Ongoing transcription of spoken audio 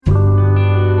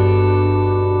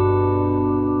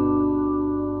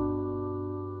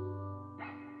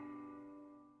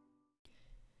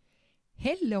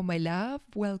Hello, my love.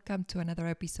 Welcome to another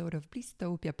episode of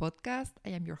Blistopia podcast. I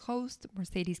am your host,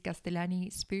 Mercedes Castellani,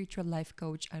 spiritual life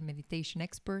coach and meditation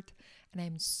expert, and I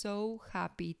am so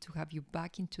happy to have you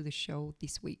back into the show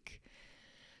this week.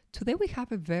 Today we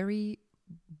have a very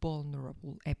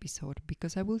vulnerable episode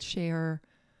because I will share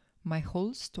my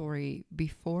whole story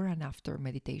before and after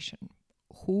meditation.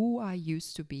 Who I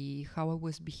used to be, how I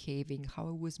was behaving, how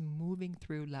I was moving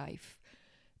through life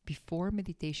before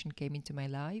meditation came into my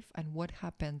life, and what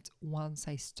happened once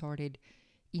I started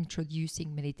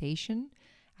introducing meditation,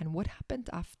 and what happened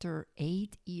after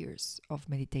 8 years of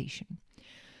meditation.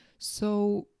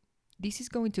 So this is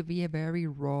going to be a very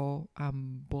raw,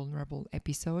 vulnerable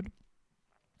episode.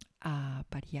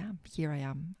 But yeah, here I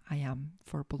am. I am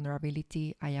for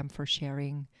vulnerability. I am for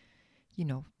sharing,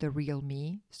 the real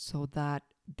me, so that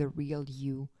the real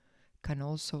you can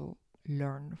also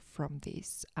learn from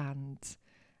this and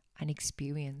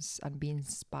experience and be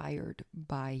inspired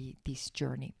by this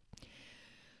journey.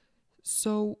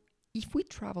 So if we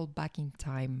travel back in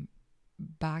time,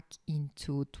 back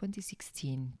into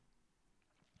 2016,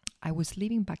 I was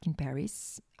living back in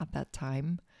Paris at that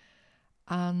time,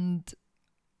 and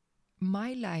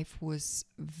my life was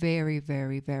very,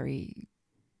 very, very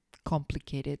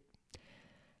complicated.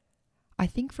 I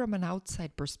think from an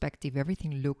outside perspective,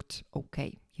 everything looked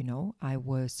okay. I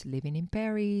was living in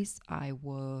Paris. I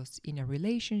was in a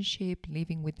relationship,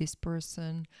 living with this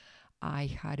person. I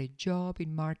had a job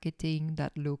in marketing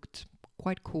that looked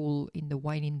quite cool in the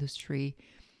wine industry.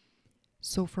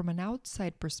 So from an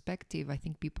outside perspective, I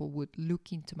think people would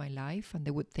look into my life and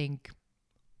they would think,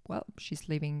 well, she's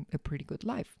living a pretty good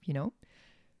life,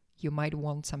 You might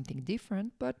want something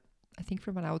different, but I think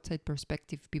from an outside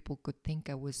perspective, people could think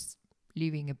I was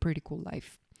living a pretty cool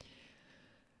life.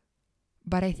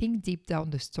 But I think deep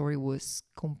down the story was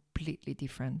completely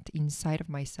different. Inside of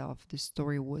myself, the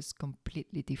story was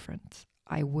completely different.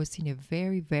 I was in a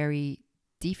very, very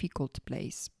difficult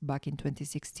place back in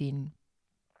 2016.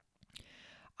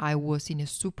 I was in a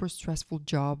super stressful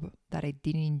job that I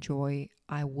didn't enjoy.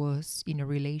 I was in a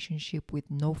relationship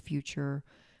with no future,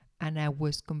 and I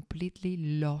was completely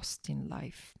lost in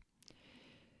life.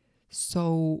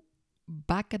 So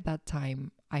back at that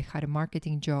time, I had a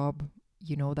marketing job.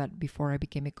 That before I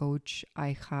became a coach,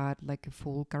 I had like a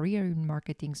full career in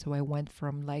marketing. So I went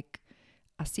from like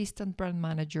assistant brand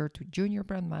manager to junior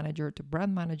brand manager to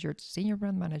brand manager to senior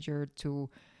brand manager to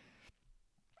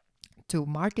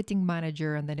marketing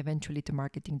manager, and then eventually to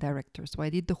marketing director. So I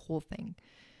did the whole thing.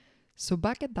 So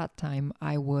back at that time,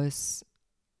 I was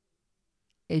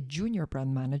a junior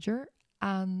brand manager,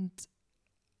 and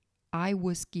I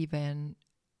was given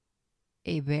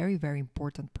a very, very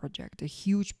important project, a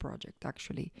huge project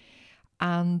actually.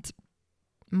 And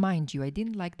mind you, I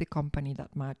didn't like the company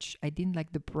that much. I didn't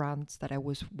like the brands that I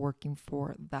was working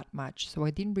for that much. So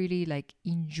I didn't really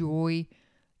enjoy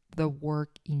the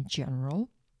work in general.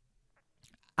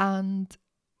 And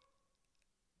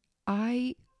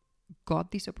I got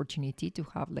this opportunity to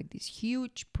have this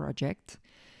huge project.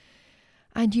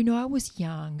 And I was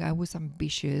young, I was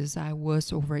ambitious, I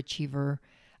was overachiever.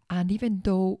 And even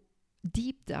though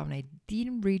deep down I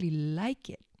didn't really like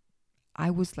it, I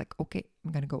was like, okay,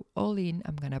 I'm gonna go all in.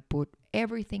 I'm gonna put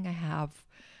everything I have.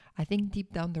 I think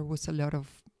deep down there was a lot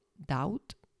of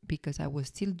doubt because I was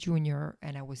still junior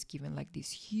and I was given this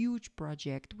huge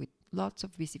project with lots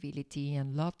of visibility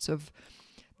and lots of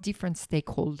different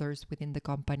stakeholders within the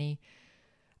company.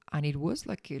 And it was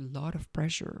a lot of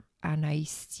pressure. And I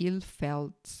still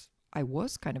felt I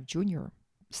was kind of junior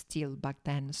still back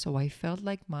then. So I felt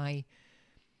like my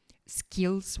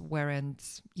skills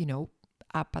weren't,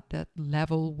 up at that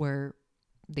level where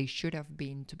they should have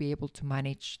been to be able to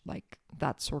manage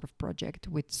that sort of project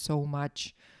with so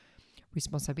much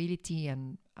responsibility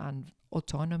and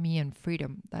autonomy and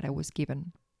freedom that I was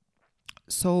given.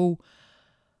 So,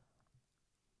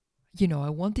 I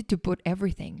wanted to put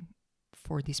everything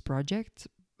for this project,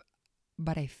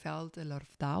 but I felt a lot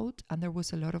of doubt and there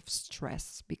was a lot of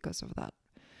stress because of that.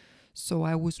 So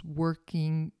I was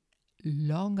working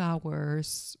long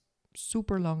hours,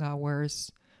 super long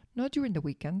hours, not during the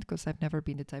weekend, because I've never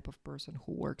been the type of person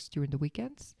who works during the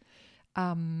weekends.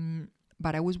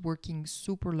 But I was working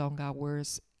super long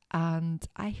hours and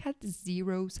I had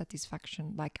zero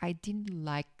satisfaction. I didn't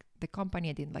like the company,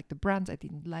 I didn't like the brands, I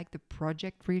didn't like the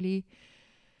project really.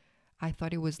 I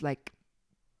thought it was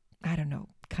I don't know,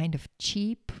 kind of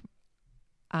cheap.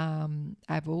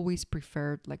 I've always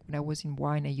preferred, when I was in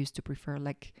wine, I used to prefer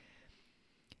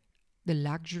the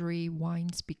luxury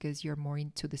wines because you're more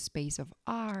into the space of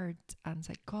art and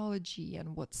psychology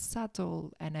and what's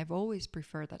subtle. And I've always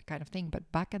preferred that kind of thing.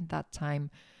 But back at that time,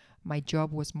 My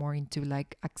job was more into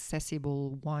like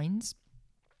accessible wines,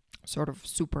 sort of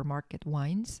supermarket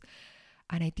wines,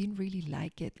 and I didn't really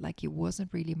like it. Like it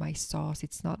wasn't really my sauce.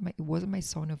 It wasn't my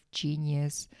zone of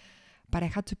genius. But I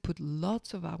had to put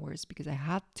lots of hours because I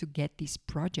had to get this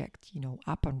project,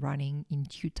 up and running in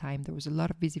due time. There was a lot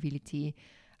of visibility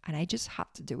and I just had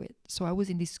to do it. So I was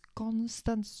in this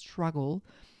constant struggle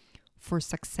for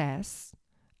success.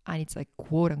 And it's like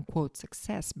quote unquote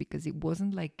success because it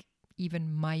wasn't like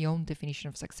even my own definition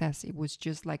of success. It was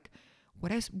just like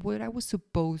what I was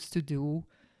supposed to do.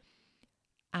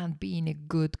 And being a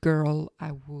good girl,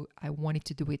 I wanted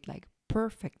to do it like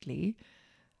perfectly.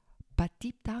 But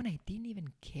deep down, I didn't even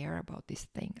care about this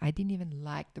thing. I didn't even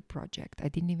like the project. I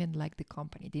didn't even like the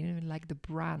company. I didn't even like the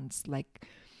brands.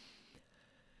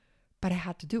 But I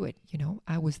had to do it,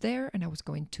 I was there and I was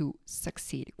going to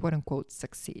succeed, quote unquote,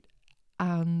 succeed.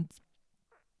 And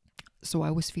so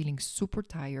I was feeling super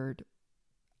tired.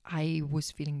 I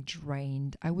was feeling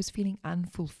drained. I was feeling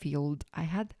unfulfilled. I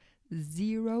had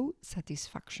zero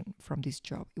satisfaction from this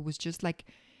job. It was just like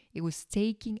it was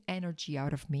taking energy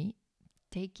out of me,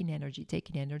 taking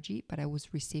energy, but I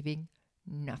was receiving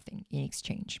nothing in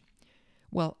exchange.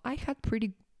 Well, I had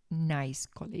pretty nice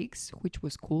colleagues, which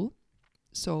was cool.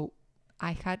 So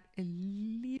I had a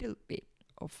little bit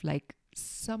of like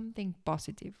something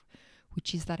positive,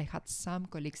 which is that I had some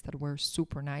colleagues that were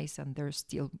super nice and they're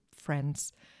still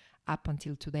friends up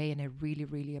until today. And I really,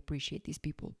 really appreciate these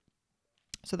people.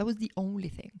 So that was the only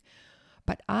thing.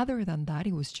 But other than that,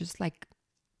 it was just like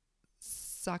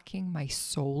sucking my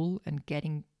soul and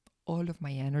getting all of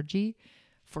my energy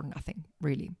for nothing,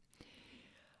 really.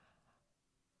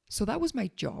 So that was my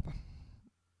job.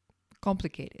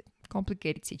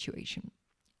 Complicated situation.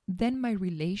 Then my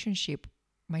relationship,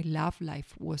 my love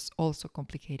life was also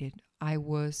complicated. I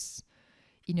was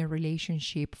in a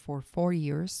relationship for 4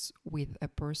 years with a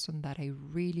person that I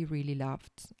really, really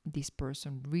loved. This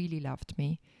person really loved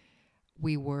me.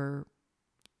 We were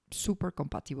super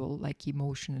compatible, like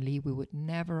emotionally. We would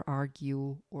never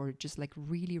argue or just like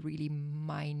really, really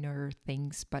minor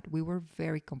things, but we were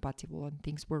very compatible and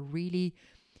things were really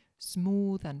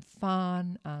smooth and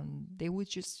fun and they would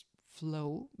just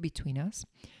flow between us.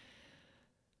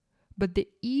 But the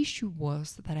issue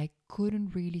was that I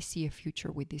couldn't really see a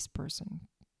future with this person.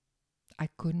 I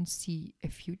couldn't see a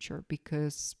future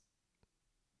because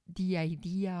the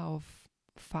idea of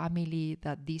family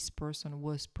that this person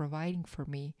was providing for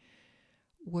me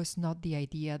was not the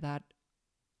idea that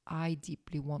I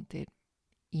deeply wanted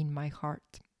in my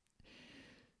heart.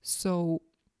 So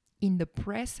in the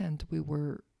present, we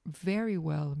were very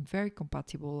well and very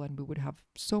compatible and we would have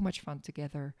so much fun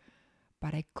together,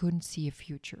 but I couldn't see a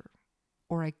future.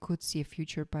 Or I could see a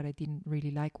future, but I didn't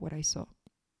really like what I saw.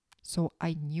 So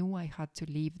I knew I had to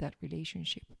leave that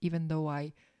relationship, even though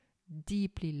I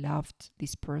deeply loved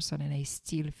this person and I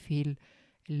still feel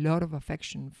a lot of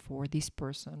affection for this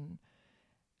person.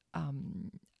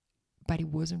 But it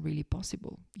wasn't really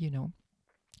possible,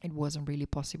 It wasn't really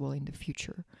possible in the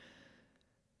future.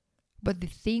 But the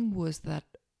thing was that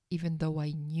even though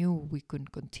I knew we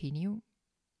couldn't continue,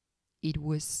 it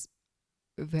was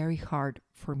very hard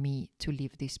for me to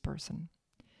leave this person.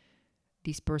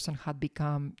 This person had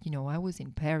become, I was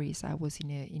in Paris. I was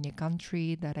in a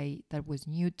country that was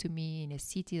new to me, in a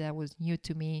city that was new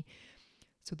to me.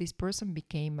 So this person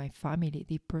became my family.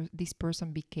 This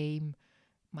person became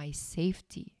my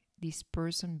safety. This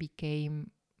person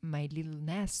became my little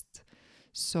nest.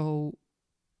 So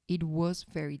it was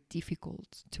very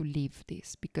difficult to leave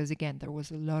this because, again, there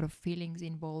was a lot of feelings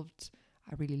involved.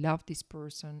 I really loved this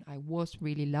person. I was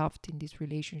really loved in this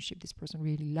relationship. This person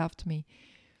really loved me.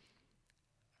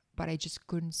 But I just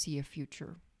couldn't see a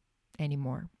future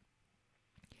anymore.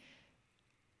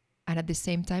 And at the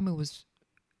same time, it was,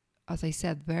 as I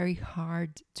said, very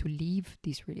hard to leave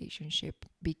this relationship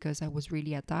because I was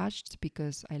really attached,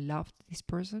 because I loved this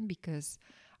person, because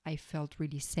I felt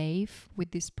really safe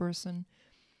with this person.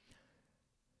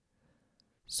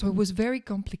 So it was very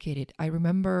complicated. I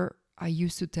remember I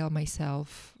used to tell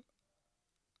myself,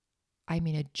 I'm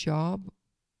in a job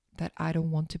that I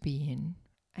don't want to be in,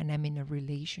 and I'm in a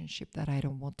relationship that I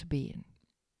don't want to be in.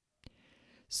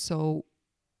 So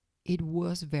it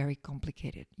was very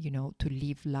complicated, to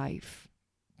live life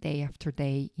day after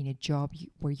day in a job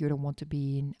where you don't want to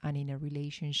be in, and in a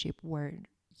relationship where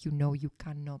you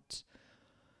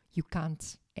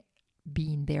can't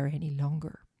be in there any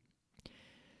longer.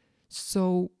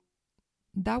 So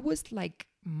that was like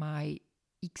my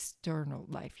external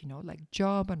life, like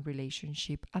job and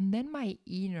relationship. And then my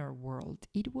inner world,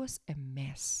 it was a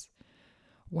mess.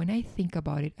 When I think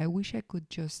about it, I wish I could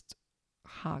just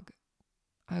hug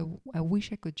I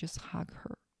wish I could just hug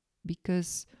her,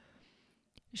 because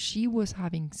she was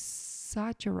having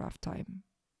such a rough time.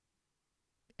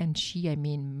 And I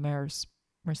mean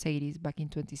Mercedes, back in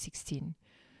 2016.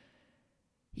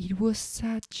 It was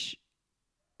such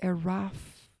a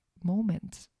rough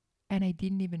moment. And I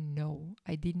didn't even know.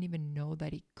 I didn't even know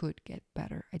that it could get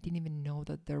better. I didn't even know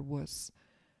that there was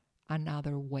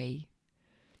another way.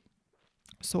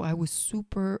 So I was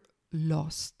super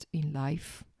lost in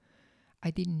life.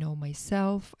 I didn't know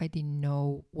myself. I didn't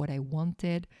know what I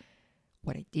wanted,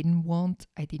 what I didn't want.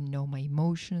 I didn't know my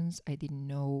emotions. I didn't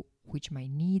know which my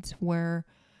needs were.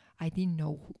 I didn't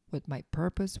know what my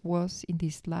purpose was in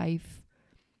this life.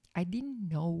 I didn't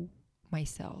know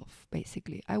myself,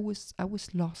 basically. I was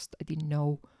lost. I didn't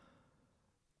know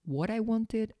what I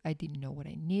wanted. I didn't know what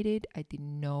I needed. I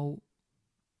didn't know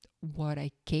what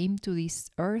I came to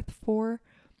this earth for.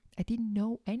 I didn't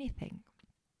know anything.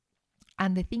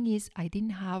 And the thing is, I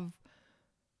didn't have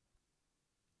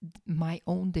my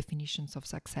own definitions of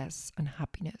success and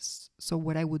happiness. So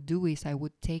what I would do is I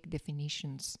would take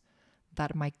definitions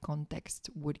that my context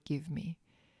would give me.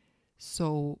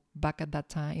 So back at that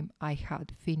time, I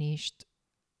had finished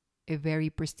a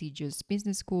very prestigious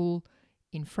business school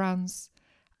in France,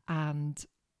 and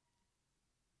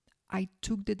I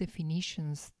took the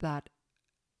definitions that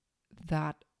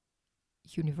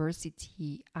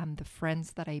university and the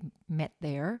friends that I met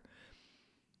there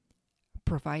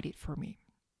provided for me.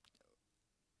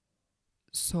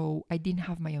 So I didn't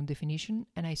have my own definition,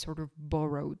 and I sort of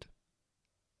borrowed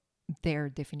their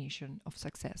definition of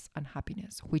success and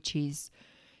happiness, which is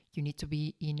you need to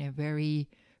be in a very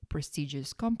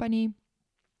prestigious company.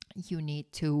 You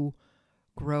need to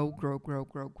grow,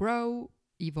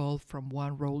 evolve from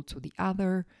one role to the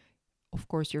other. Of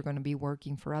course, you're going to be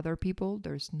working for other people.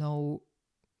 There's no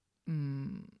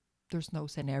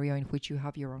scenario in which you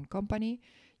have your own company.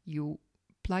 You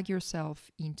plug yourself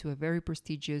into a very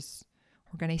prestigious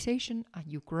organization and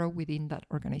you grow within that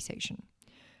organization.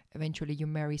 Eventually, you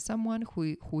marry someone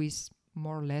who is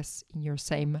more or less in your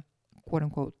same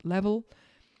quote-unquote level.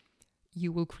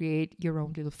 You will create your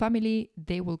own little family.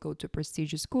 They will go to a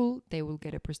prestigious school. They will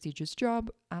get a prestigious job,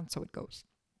 and so it goes.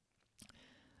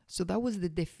 So that was the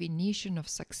definition of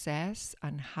success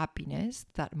and happiness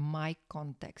that my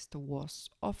context was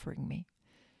offering me.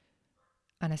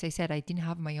 And as I said, I didn't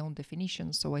have my own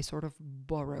definition, so I sort of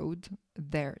borrowed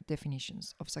their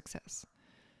definitions of success.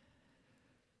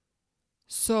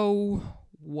 So,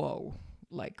 whoa,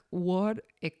 like what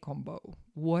a combo.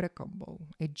 What a combo.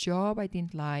 A job I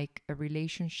didn't like, a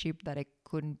relationship that I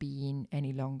couldn't be in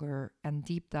any longer, and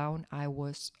deep down I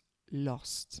was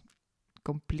lost,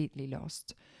 completely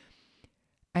lost.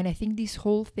 And I think this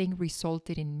whole thing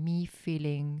resulted in me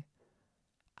feeling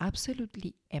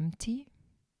absolutely empty,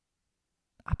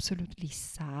 absolutely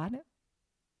sad,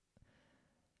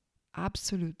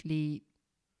 absolutely,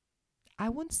 I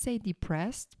won't say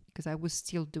depressed, because I was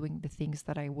still doing the things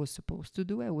that I was supposed to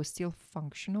do. I was still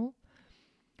functional,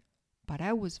 but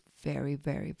I was very,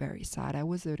 very, very sad. I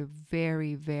was at a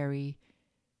very, very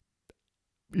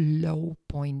low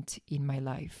point in my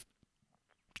life.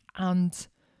 And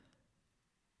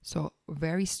so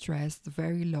very stressed,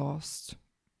 very lost,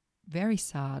 very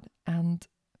sad. And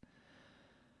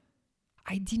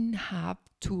I didn't have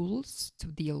tools to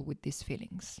deal with these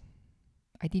feelings.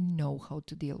 I didn't know how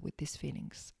to deal with these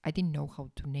feelings. I didn't know how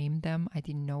to name them. I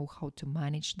didn't know how to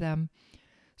manage them.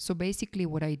 So basically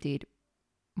what I did,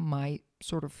 my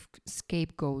sort of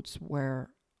scapegoats were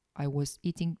I was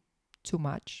eating too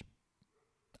much.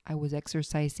 I was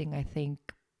exercising, I think,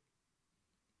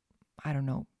 I don't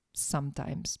know,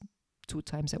 sometimes 2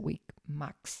 times a week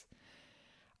max.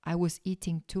 I was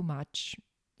eating too much,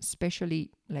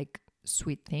 especially like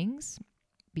sweet things,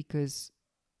 because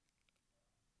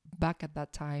back at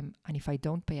that time, and if I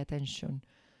don't pay attention,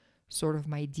 sort of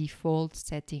my default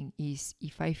setting is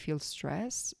if I feel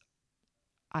stress,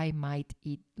 I might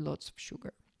eat lots of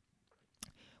sugar,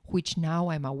 which now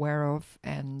I'm aware of,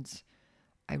 and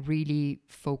I really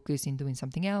focus in doing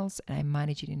something else, and I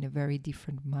manage it in a very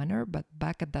different manner. But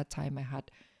back at that time, I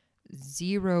had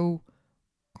zero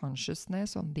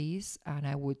consciousness on this, and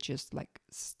I would just like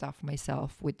stuff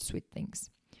myself with sweet things.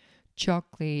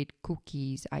 Chocolate,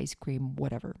 cookies, ice cream,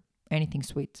 whatever. Anything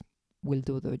sweet will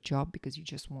do the job because you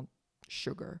just want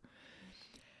sugar.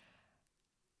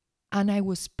 And I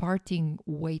was partying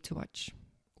way too much.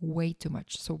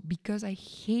 So because I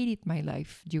hated my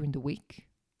life during the week,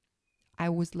 I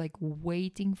was like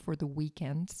waiting for the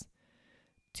weekends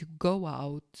to go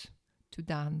out, to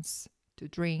dance, to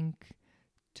drink,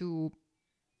 to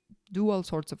do all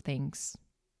sorts of things,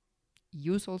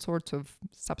 use all sorts of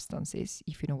substances,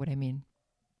 if you know what I mean.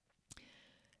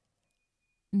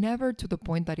 never to the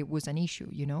point that it was an issue,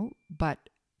 but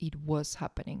it was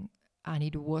happening. And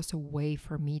it was a way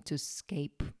for me to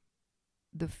escape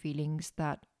the feelings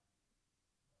that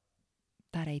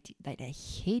I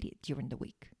hated during the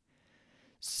week.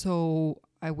 So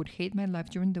I would hate my life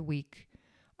during the week.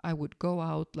 I would go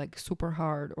out like super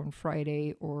hard on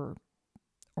Friday or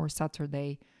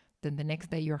Saturday. Then the next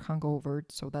day you're hungover,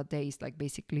 so that day is like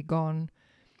basically gone.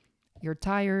 You're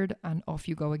tired, and off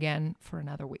you go again for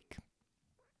another week.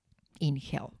 In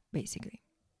hell, basically.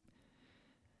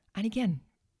 And again,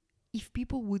 if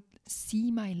people would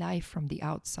see my life from the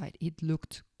outside, it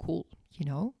looked cool,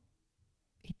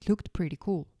 It looked pretty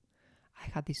cool. I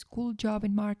had this cool job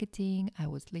in marketing. I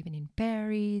was living in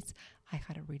Paris. I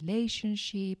had a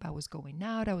relationship. I was going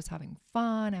out. I was having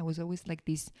fun. I was always like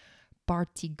this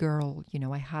party girl.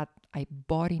 I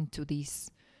bought into this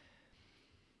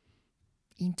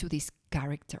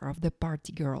character of the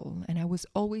party girl, and I was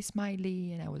always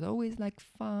smiley, and I was always like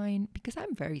fine, because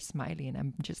I'm very smiley, and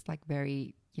I'm just like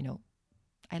very,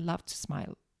 I love to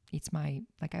smile. It's my,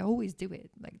 like, I always do it.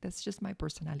 Like, that's just my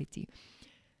personality.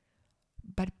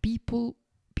 But people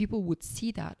would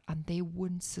see that, and they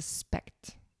wouldn't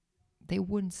suspect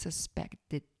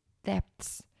the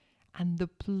depths and the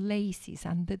places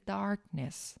and the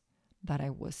darkness that I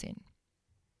was in.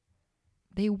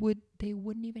 They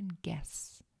wouldn't even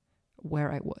guess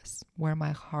where I was, where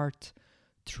my heart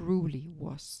truly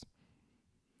was.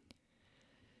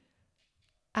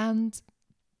 And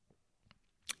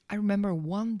I remember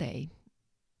one day,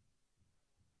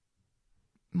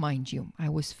 mind you, I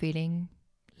was feeling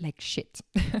like shit.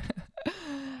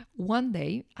 One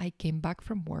day I came back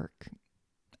from work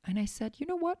and I said, you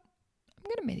know what? I'm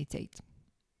going to meditate.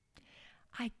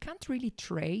 I can't really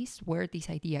trace where this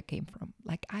idea came from.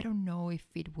 Like, I don't know if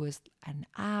it was an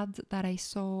ad that I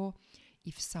saw,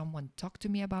 if someone talked to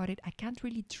me about it. I can't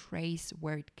really trace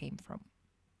where it came from.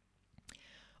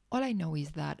 All I know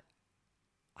is that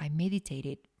I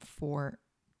meditated for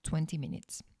 20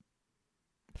 minutes.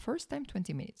 First time,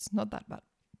 20 minutes, not that bad.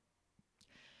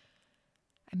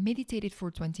 I meditated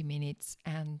for 20 minutes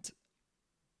and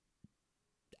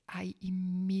I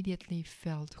immediately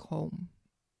felt home.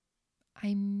 I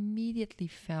immediately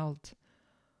felt,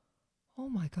 oh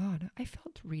my God, I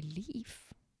felt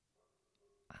relief.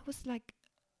 I was like,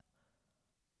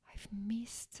 I've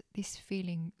missed this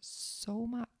feeling so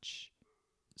much,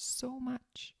 so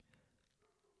much.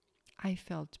 I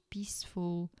felt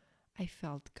peaceful. I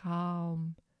felt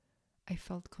calm. I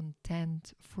felt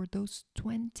content for those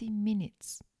 20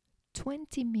 minutes.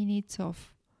 20 minutes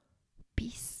of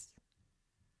peace.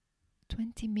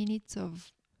 20 minutes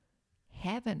of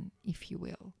heaven, if you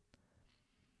will.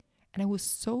 And I was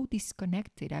so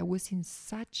disconnected. I was in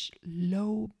such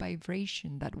low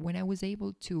vibration that when I was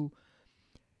able to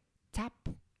tap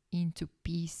into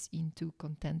peace, into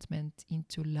contentment,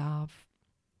 into love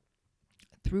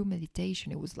through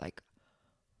meditation, it was like,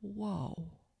 whoa,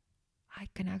 I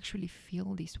can actually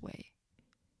feel this way.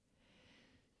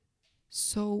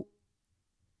 So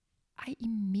I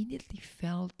immediately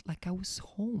felt like I was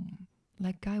home,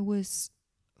 like I was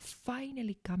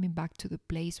finally coming back to the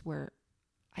place where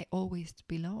I always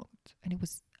belonged. And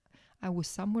I was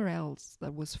somewhere else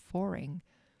that was foreign,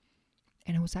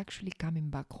 and I was actually coming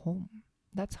back home.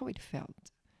 That's how it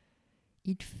felt.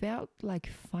 It felt like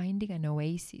finding an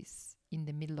oasis in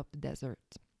the middle of the desert.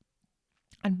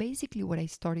 And basically what I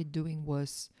started doing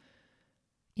was,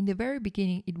 in the very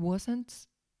beginning, it wasn't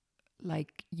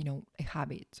like, a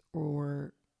habit,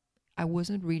 or I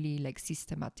wasn't really like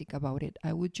systematic about it.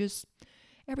 I would just,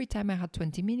 every time I had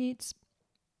 20 minutes,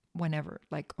 whenever,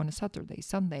 like on a Saturday,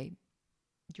 Sunday,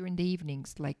 during the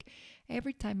evenings, like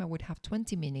every time I would have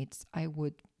 20 minutes, I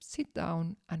would sit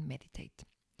down and meditate.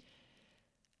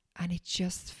 And it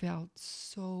just felt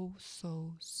so,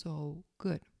 so, so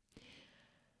good.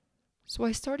 So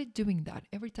I started doing that.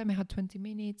 Every time I had 20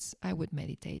 minutes, I would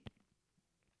meditate.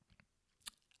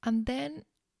 And then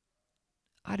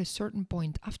at a certain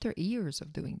point, after years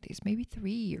of doing this, maybe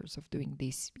 3 years of doing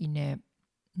this in a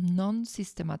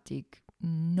non-systematic,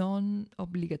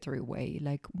 non-obligatory way,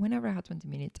 like whenever I had 20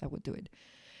 minutes, I would do it.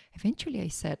 Eventually I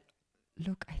said,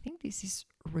 look, I think this is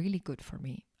really good for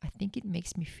me. I think it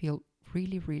makes me feel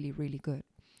really, really, really good.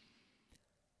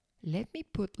 Let me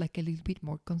put like a little bit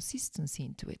more consistency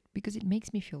into it because it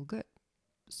makes me feel good.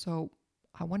 So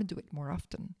I want to do it more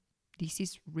often. This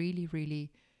is really,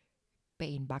 really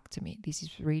paying back to me. This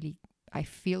is really, I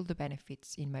feel the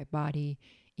benefits in my body,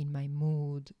 in my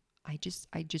mood. I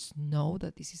just know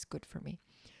that this is good for me.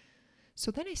 So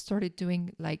then I started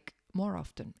doing like more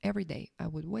often, every day. I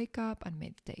would wake up and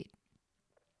meditate.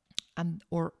 and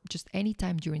or just any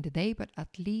time during the day, but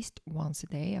at least once a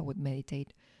day I would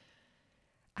meditate.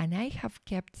 And I have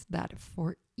kept that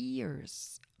for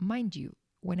years. Mind you,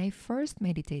 when I first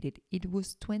meditated, it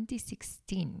was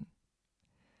 2016.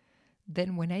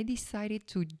 Then when I decided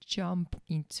to jump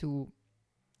into,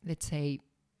 let's say,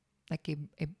 like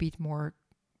a bit more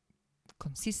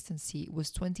consistency, it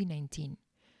was 2019.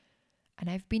 And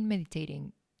I've been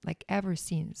meditating like ever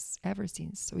since.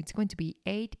 So it's going to be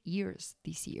 8 years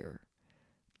this year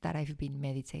that I've been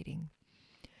meditating.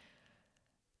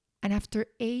 And after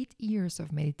 8 years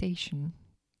of meditation,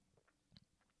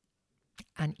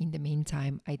 and in the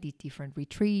meantime, I did different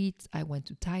retreats. I went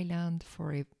to Thailand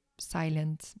for a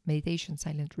silent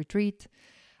retreat.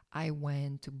 I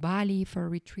went to Bali for a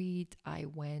retreat. I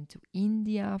went to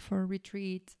India for a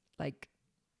retreat. Like,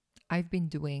 I've been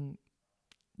doing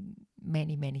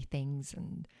many things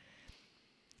and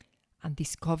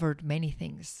discovered many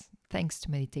things thanks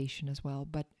to meditation as well.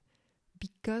 But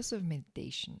because of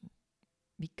meditation,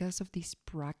 because of this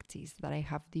practice that I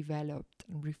have developed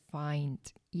and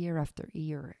refined year after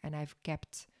year, and I've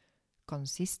kept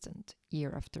consistent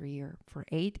year after year for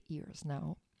 8 years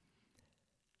now,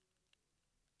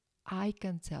 I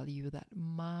can tell you that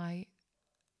my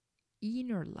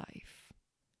inner life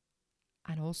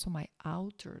and also my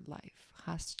outer life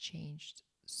has changed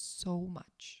so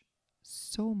much.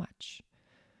 So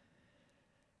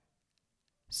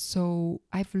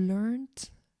I've learned,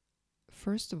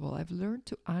 first of all,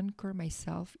 to anchor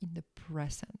myself in the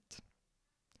present.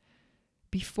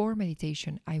 Before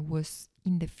meditation, I was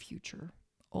in the future,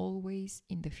 always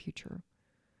in the future,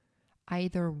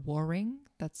 either worrying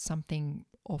that something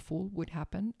awful would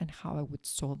happen and how I would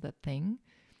solve that thing.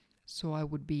 So I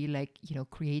would be like,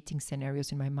 creating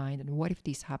scenarios in my mind. And what if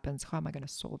this happens? How am I going to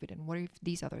solve it? And what if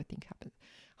this other thing happens?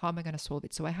 How am I going to solve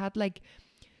it? So I had like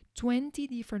 20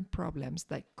 different problems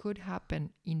that could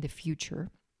happen in the future.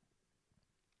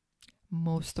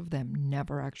 Most of them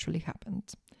never actually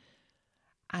happened.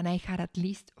 And I had at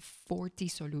least 40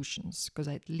 solutions, because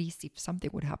at least if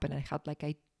something would happen, I had like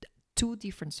 2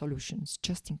 different solutions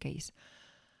just in case.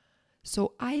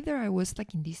 So either I was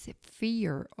like in this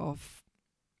fear of,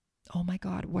 oh my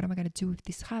God, what am I going to do if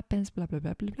this happens, blah, blah,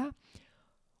 blah, blah, blah.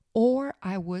 Or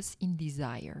I was in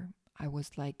desire. I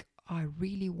was like, I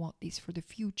really want this for the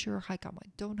future. How come I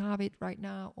don't have it right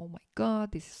now? Oh my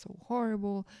God, this is so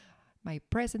horrible. My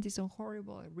present is so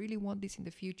horrible. I really want this in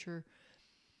the future.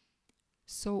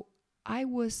 So I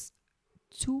was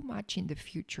too much in the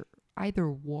future, either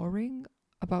worrying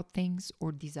about things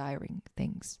or desiring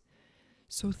things.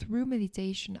 So through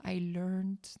meditation, I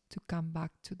learned to come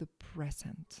back to the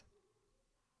present.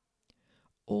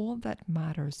 All that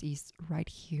matters is right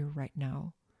here, right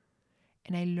now.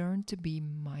 And I learned to be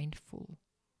mindful.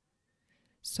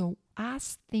 So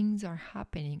as things are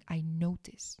happening, I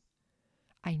notice.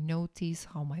 I notice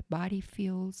how my body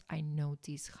feels. I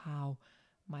notice how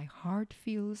my heart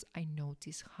feels. I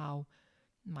notice how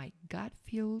my gut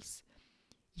feels.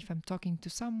 If I'm talking to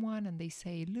someone and they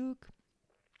say, look,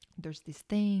 there's this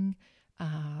thing,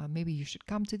 maybe you should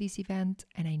come to this event.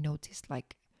 And I notice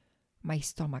like my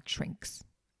stomach shrinks.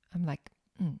 I'm like,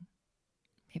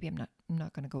 maybe I'm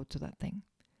not going to go to that thing.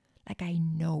 Like, I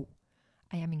know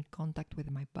I am in contact with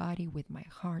my body, with my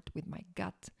heart, with my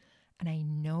gut. And I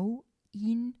know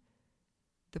in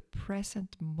the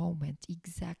present moment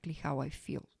exactly how I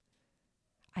feel.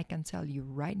 I can tell you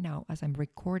right now, as I'm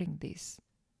recording this,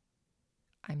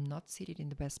 I'm not seated in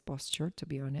the best posture, to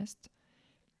be honest.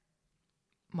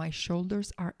 My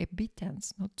shoulders are a bit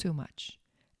tense, not too much.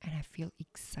 And I feel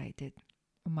excited.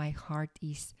 My heart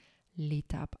is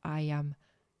lit up. I am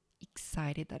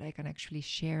excited that I can actually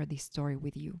share this story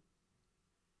with you.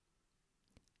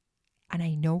 And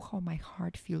I know how my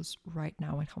heart feels right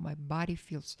now and how my body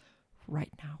feels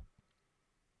right now.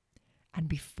 And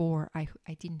before, I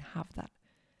didn't have that.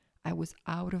 I was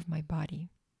out of my body,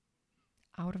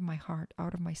 out of my heart,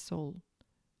 out of my soul.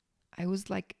 I was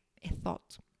like a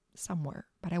thought somewhere,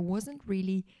 but I wasn't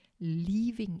really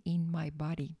living in my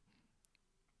body.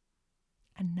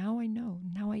 And now I know.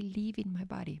 Now I live in my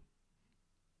body.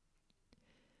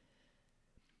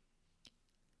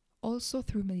 Also,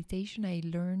 through meditation, I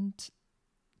learned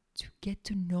to get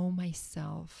to know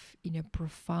myself in a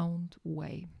profound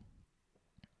way.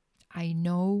 I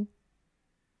know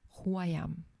who I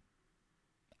am.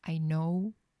 I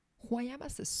know who I am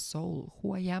as a soul,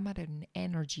 who I am at an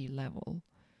energy level,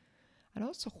 and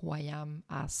also who I am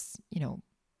as,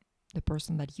 the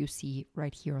person that you see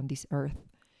right here on this earth.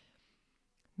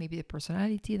 Maybe the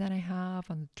personality that I have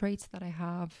and the traits that I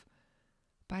have,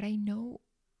 but I know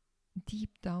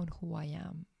deep down who I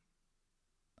am.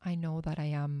 I know that I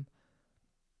am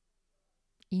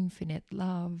infinite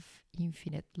love,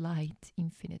 infinite light,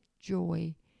 infinite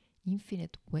joy,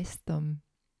 infinite wisdom.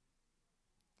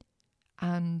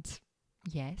 And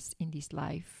yes, in this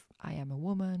life, I am a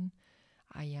woman.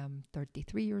 I am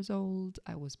 33 years old.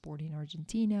 I was born in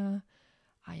Argentina.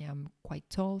 I am quite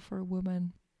tall for a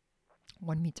woman,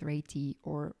 1 meter 80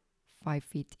 or 5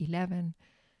 feet 11.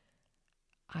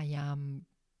 I am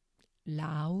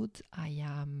loud. I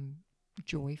am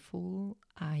joyful.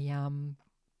 I am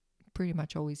pretty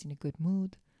much always in a good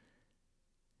mood.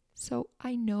 So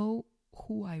I know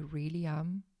who I really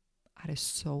am at a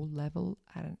soul level,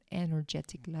 at an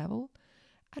energetic level,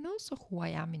 and also who I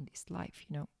am in this life,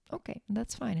 Okay, and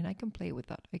that's fine, and I can play with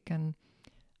that. I can,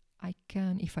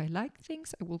 if I like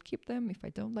things, I will keep them. If I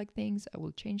don't like things, I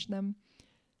will change them.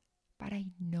 But I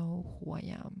know who I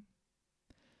am.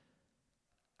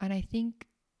 And I think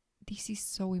this is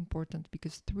so important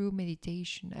because through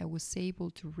meditation, I was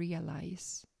able to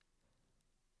realize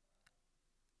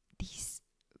this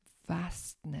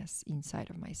vastness inside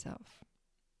of myself.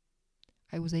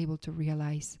 I was able to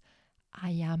realize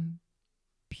I am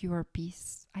pure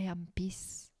peace. I am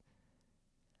peace.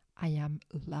 I am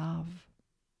love.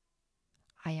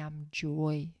 I am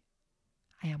joy.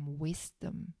 I am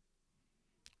wisdom.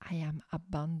 I am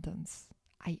abundance.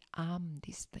 I am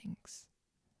these things.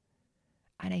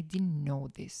 And I didn't know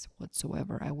this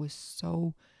whatsoever. I was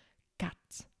so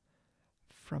cut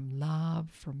from love,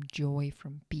 from joy,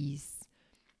 from peace,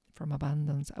 from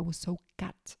abundance. I was so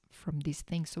cut from these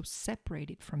things, so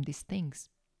separated from these things.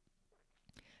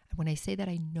 And when I say that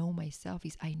I know myself,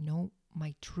 is I know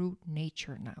my true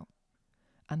nature now.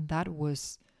 And that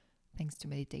was thanks to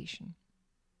meditation.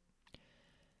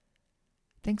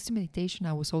 Thanks to meditation,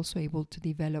 I was also able to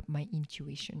develop my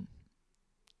intuition.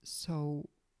 So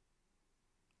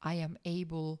I am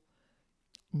able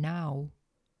now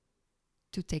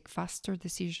to take faster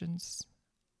decisions,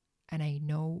 and I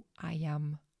know I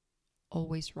am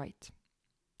always right.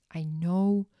 I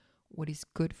know what is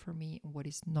good for me and what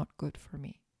is not good for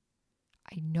me.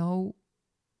 I know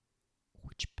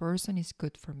which person is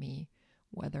good for me,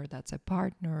 whether that's a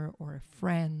partner or a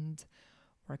friend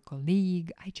or a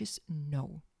colleague. I just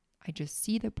know. I just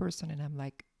see the person and I'm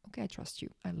like, okay, I trust you.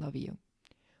 I love you.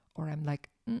 Or I'm like,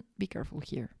 be careful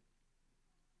here.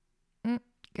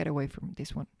 Get away from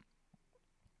this one.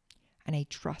 And I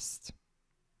trust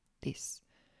this.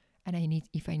 And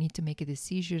if I need to make a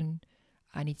decision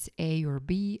and it's A or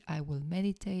B, I will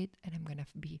meditate and I'm going to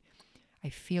I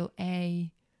feel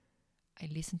A. I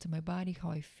listen to my body,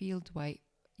 how I feel. Do I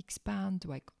expand?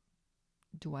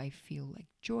 Do I feel like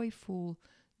joyful?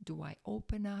 Do I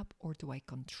open up or do I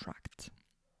contract?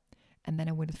 And then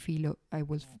I will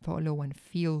follow and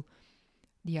feel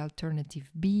the alternative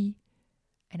B.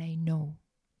 And I know,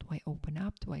 do I open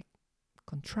up? Do I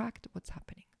contract? What's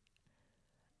happening?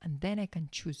 And then I can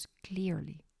choose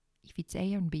clearly. If it's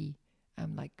A and B,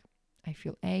 I'm like, I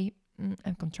feel A,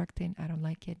 I'm contracting, I don't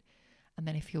like it. And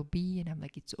then I feel B and I'm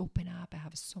like, it's open up. I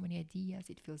have so many ideas.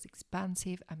 It feels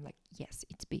expansive. I'm like, yes,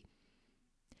 it's B.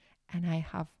 And I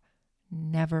have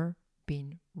never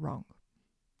been wrong.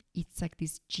 It's like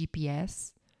this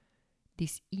GPS,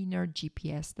 this inner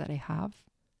GPS that I have,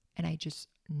 and I just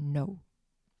know.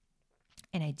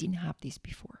 And I didn't have this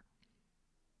before.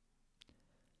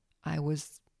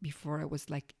 Before I was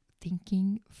like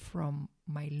thinking from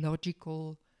my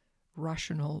logical,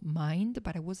 rational mind,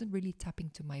 but I wasn't really tapping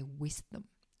to my wisdom,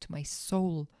 to my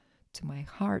soul, to my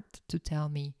heart to tell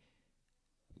me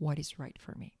what is right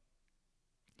for me.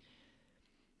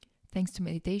 Thanks to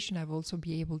meditation, I've also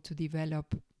been able to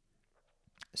develop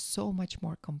so much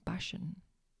more compassion.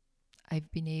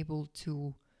 I've been able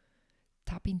to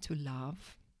tap into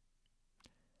love.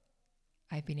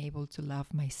 I've been able to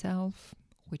love myself,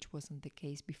 which wasn't the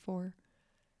case before.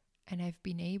 And I've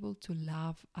been able to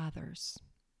love others.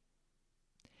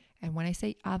 And when I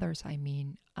say others, I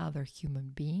mean other human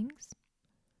beings,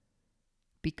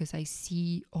 because I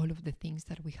see all of the things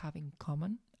that we have in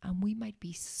common, and we might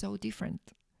be so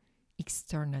different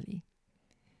externally.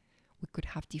 We could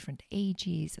have different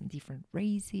ages and different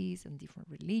races and different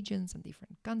religions and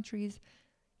different countries.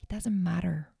 It doesn't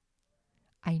matter.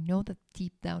 I know that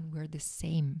deep down we're the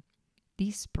same.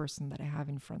 This person that I have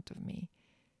in front of me,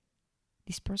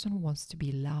 this person wants to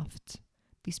be loved.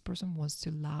 This person wants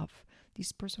to love.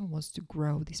 This person wants to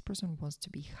grow. This person wants to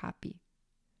be happy.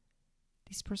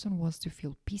 This person wants to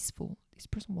feel peaceful. This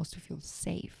person wants to feel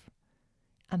safe.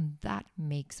 And that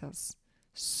makes us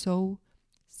so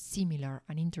similar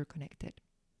and interconnected.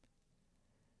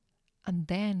 And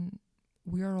then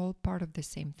we are all part of the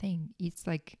same thing. It's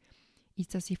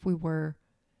as if we were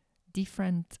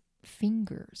different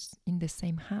fingers in the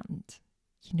same hand.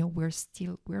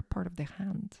 we're part of the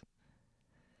hand.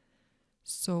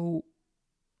 So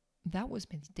that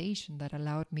was meditation that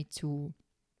allowed me to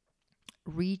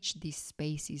reach these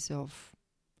spaces of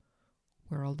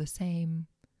we're all the same,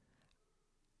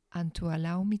 and to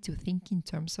allow me to think in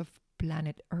terms of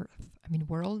planet Earth. I mean,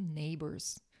 we're all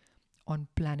neighbors on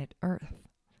planet Earth.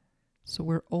 So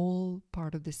we're all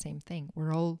part of the same thing.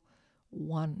 We're all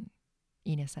one,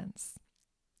 in a sense.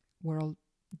 We're all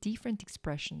different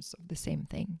expressions of the same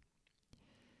thing.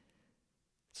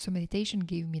 So meditation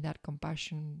gave me that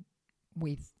compassion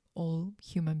with all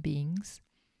human beings,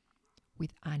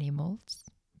 with animals,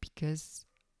 because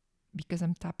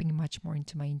I'm tapping much more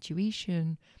into my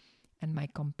intuition and my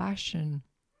compassion.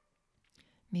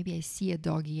 Maybe I see a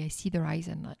doggy, I see their eyes,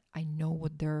 and I know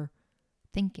what they're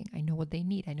thinking. I know what they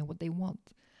need. I know what they want.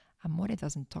 Amore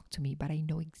doesn't talk to me, but I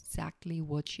know exactly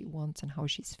what she wants and how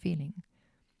she's feeling.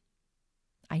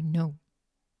 I know.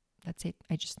 That's it.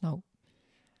 I just know.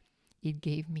 It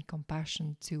gave me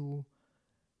compassion to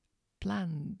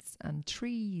plants and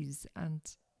trees and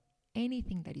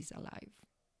anything that is alive.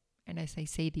 And as I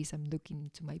say this, I'm looking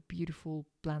into my beautiful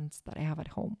plants that I have at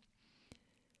home.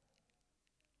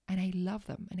 And I love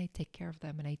them, and I take care of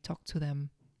them, and I talk to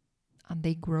them, and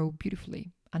they grow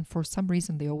beautifully. And for some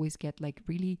reason, they always get like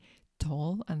really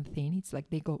tall and thin. It's like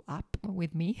they go up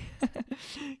with me.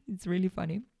 It's really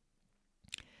funny.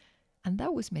 And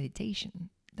that was meditation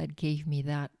that gave me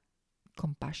that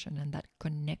compassion and that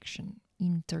connection,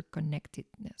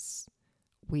 interconnectedness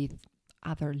with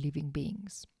other living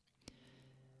beings.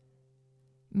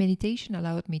 Meditation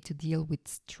allowed me to deal with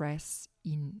stress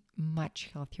in much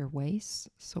healthier ways.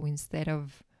 So instead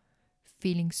of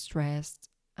feeling stressed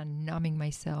and numbing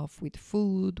myself with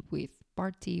food, with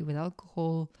party, with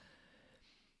alcohol,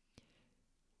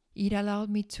 it allowed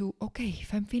me to, okay,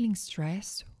 if I'm feeling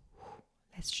stressed,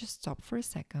 let's just stop for a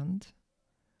second.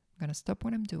 I'm going to stop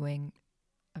what I'm doing.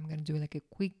 I'm going to do like a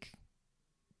quick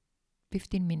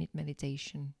 15-minute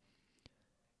meditation,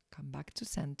 come back to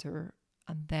center,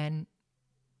 and then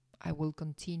I will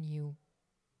continue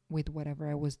with whatever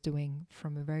I was doing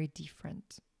from a very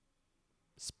different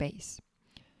space.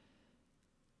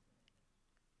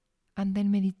 And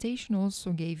then meditation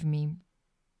also gave me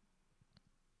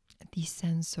this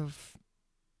sense of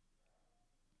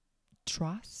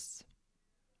trust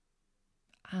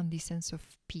and this sense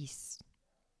of peace.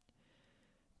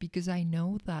 Because I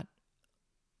know that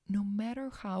no matter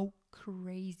how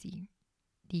crazy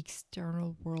the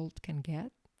external world can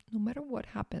get, no matter what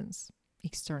happens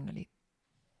externally,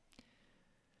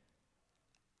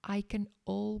 I can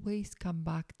always come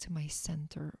back to my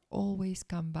center, always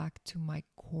come back to my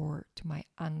core, to my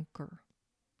anchor,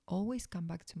 always come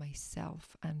back to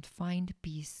myself and find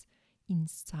peace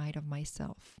inside of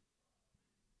myself.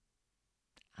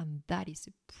 And that is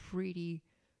a pretty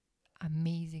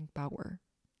amazing power.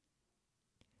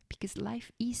 Because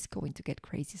life is going to get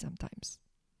crazy sometimes.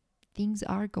 Things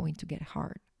are going to get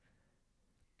hard.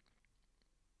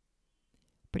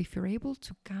 But if you're able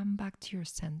to come back to your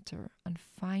center and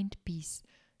find peace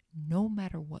no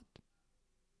matter what,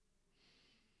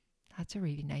 that's a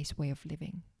really nice way of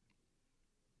living.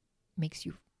 Makes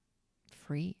you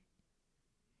free.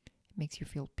 Makes you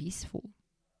feel peaceful.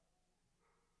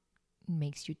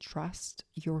 Makes you trust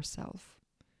yourself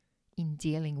in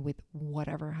dealing with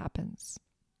whatever happens.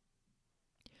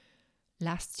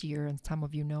 Last year, and some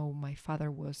of you know, my father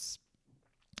was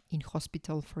in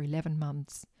hospital for 11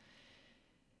 months.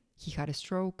 He had a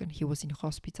stroke and he was in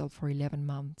hospital for 11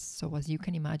 months. So as you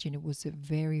can imagine, it was a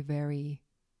very, very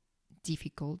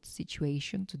difficult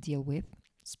situation to deal with,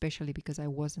 especially because I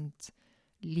wasn't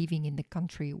living in the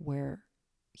country where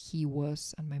he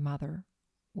was and my mother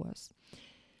was.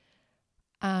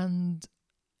 And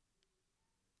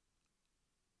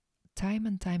time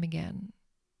and time again,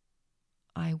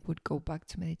 I would go back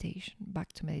to meditation,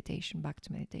 back to meditation, back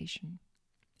to meditation.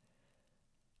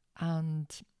 And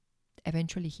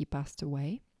eventually he passed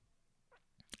away.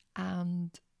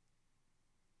 And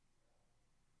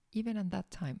even at that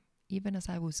time, even as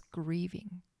I was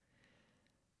grieving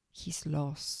his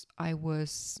loss, I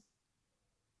was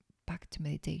back to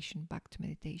meditation, back to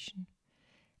meditation.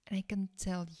 And I can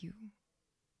tell you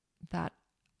that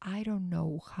I don't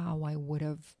know how I would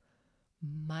have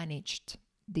managed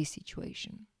this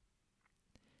situation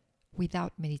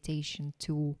without meditation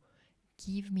to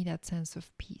give me that sense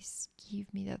of peace,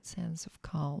 give me that sense of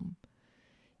calm.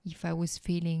 If I was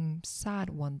feeling sad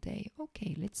one day,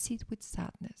 okay, let's sit with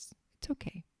sadness. It's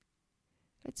okay.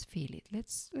 Let's feel it.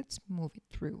 Let's move it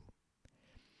through.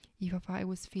 If I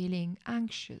was feeling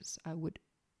anxious, I would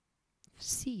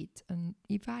see it and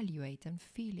evaluate and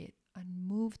feel it and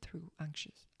move through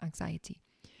anxiety.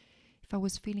 if I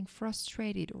was feeling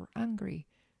frustrated or angry,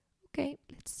 okay,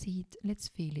 let's see it, let's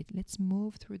feel it, let's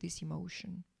move through this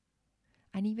emotion.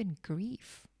 And even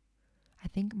grief. I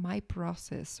think my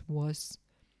process was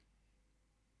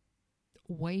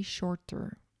way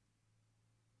shorter,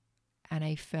 and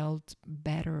I felt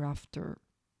better after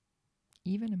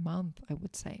even a month, I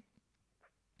would say,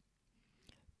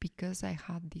 because I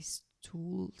had these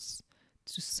tools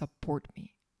to support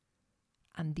me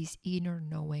and this inner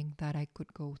knowing that I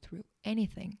could go through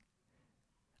anything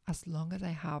as long as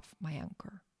I have my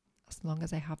anchor, as long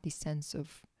as I have this sense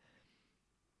of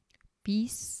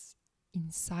peace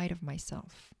inside of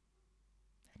myself.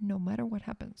 And no matter what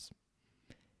happens,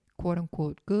 quote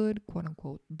unquote good, quote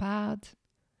unquote bad.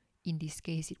 In this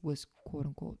case, it was quote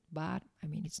unquote bad. I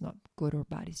mean, it's not good or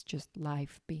bad, it's just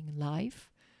life being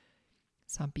life.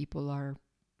 Some people are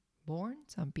born,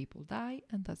 some people die,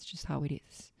 and that's just how it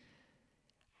is.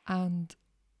 And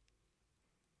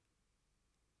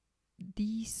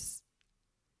this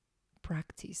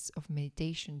practice of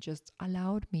meditation just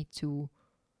allowed me to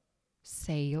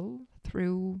sail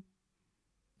through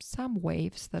some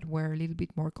waves that were a little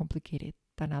bit more complicated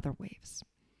than other waves.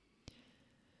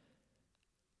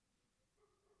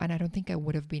 And I don't think I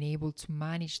would have been able to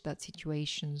manage that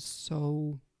situation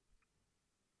so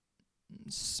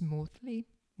smoothly,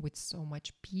 with so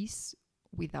much peace,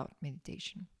 without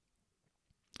meditation.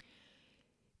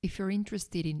 If you're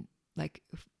interested in like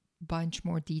a bunch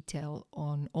more detail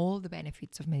on all the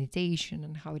benefits of meditation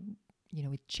and how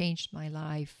it changed my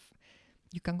life,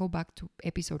 you can go back to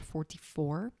episode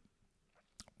 44,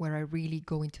 where I really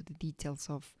go into the details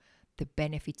of the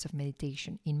benefits of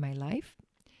meditation in my life.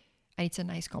 And it's a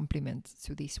nice complement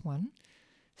to this one.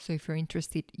 So if you're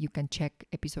interested, you can check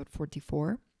episode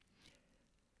 44.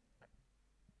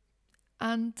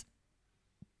 And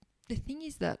the thing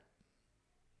is that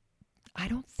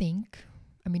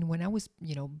when I was,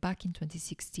 back in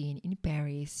 2016 in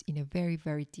Paris, in a very,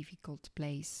 very difficult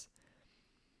place,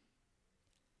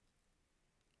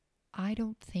 I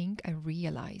don't think I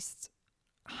realized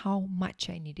how much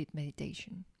I needed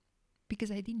meditation,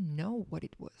 because I didn't know what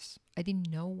it was. I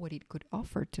didn't know what it could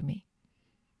offer to me.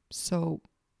 So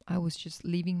I was just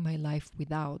living my life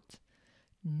without,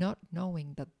 not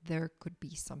knowing that there could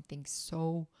be something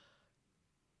so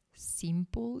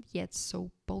simple yet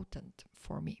so potent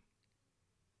for me.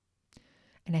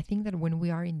 And I think that when we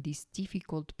are in these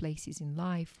difficult places in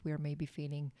life, we are maybe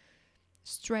feeling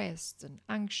stressed and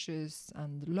anxious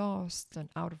and lost and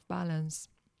out of balance.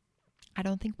 I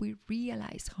don't think we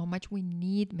realize how much we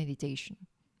need meditation.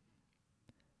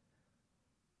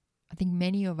 I think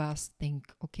many of us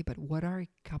think, okay, but what are a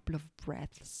couple of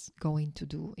breaths going to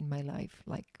do in my life?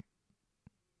 Like,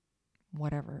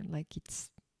 whatever, like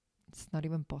it's not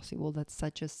even possible that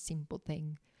such a simple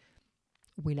thing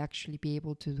will actually be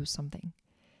able to do something.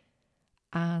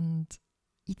 And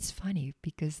it's funny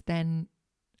because then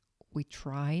we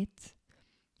try it,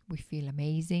 we feel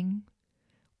amazing,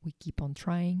 we keep on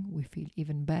trying, we feel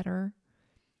even better.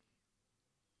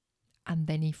 And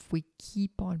then if we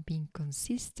keep on being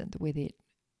consistent with it,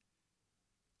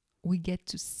 we get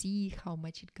to see how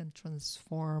much it can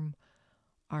transform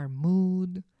our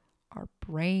mood, our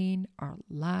brain, our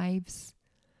lives.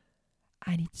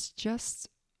 And it's just,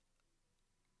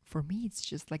 for me, it's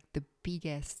just like the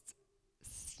biggest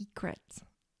secret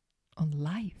on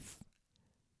life.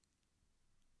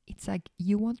 It's like,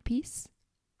 you want peace?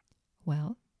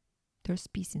 Well, there's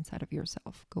peace inside of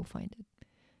yourself. Go find it.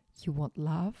 You want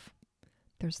love?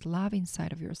 There's love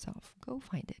inside of yourself. Go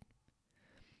find it.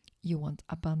 You want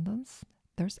abundance?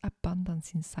 There's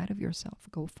abundance inside of yourself.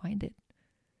 Go find it.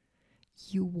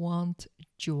 You want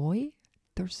joy?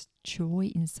 There's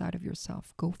joy inside of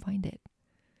yourself. Go find it.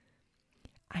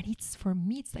 And it's, for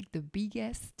me, it's like the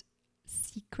biggest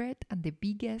secret and the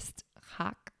biggest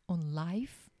hack on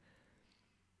life.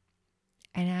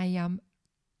 And I am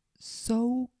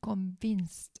so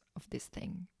convinced of this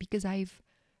thing because I've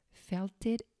felt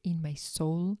it in my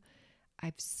soul.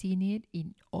 I've seen it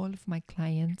in all of my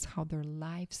clients, how their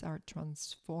lives are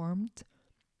transformed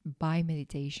by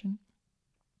meditation.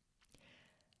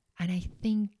 And I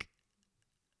think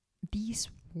this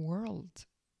world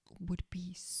would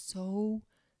be so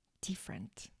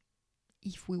different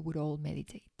if we would all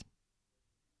meditate.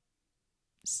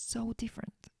 So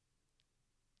different.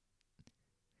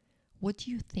 What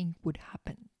do you think would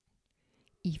happen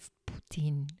if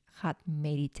Putin had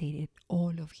meditated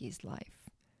all of his life?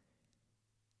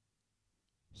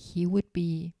 He would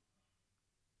be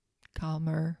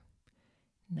calmer,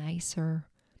 nicer,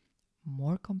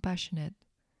 more compassionate,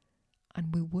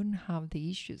 and we wouldn't have the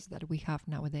issues that we have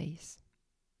nowadays.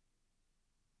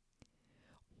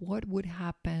 what would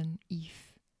happen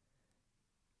if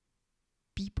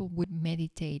people would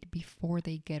meditate before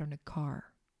they get on a car?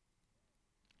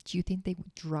 Do you think they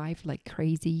would drive like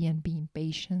crazy and be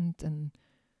impatient and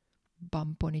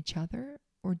bump on each other?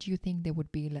 Or do you think they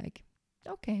would be like,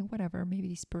 okay, whatever, maybe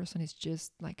this person is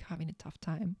just like having a tough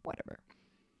time, whatever?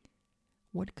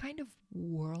 What kind of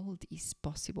world is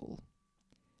possible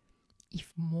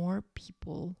if more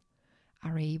people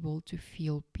are able to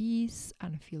feel peace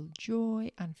and feel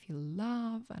joy and feel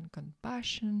love and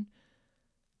compassion?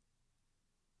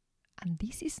 And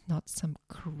this is not some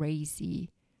crazy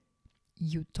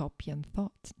utopian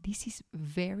thought. This is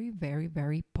very, very,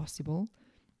 very possible,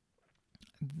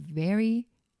 very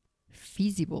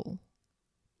feasible,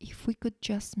 if we could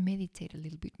just meditate a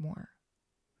little bit more.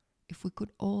 If we could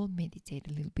all meditate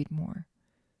a little bit more.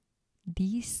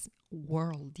 This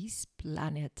world, this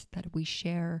planet that we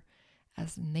share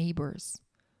as neighbors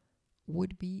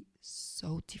would be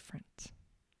so different.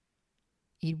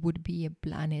 It would be a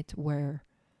planet where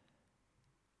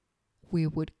we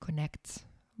would connect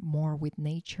more with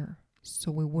nature,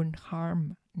 so we wouldn't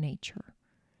harm nature.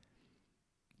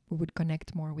 We would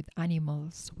connect more with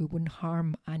animals. We wouldn't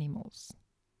harm animals.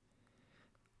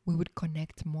 We would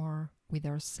connect more with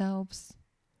ourselves,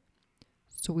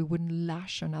 so we wouldn't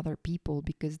lash on other people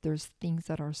because there's things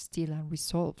that are still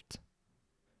unresolved.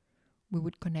 We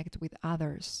would connect with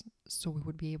others, so we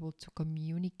would be able to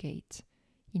communicate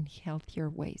in healthier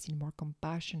ways, in more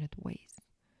compassionate ways.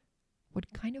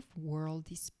 What kind of world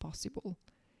is possible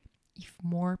if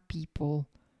more people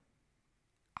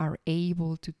are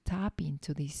able to tap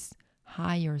into these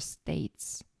higher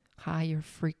states, higher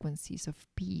frequencies of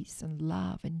peace and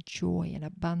love and joy and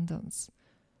abundance?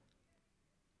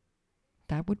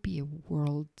 That would be a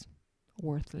world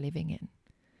worth living in.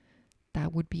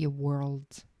 That would be a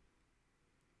world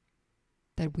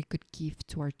that we could give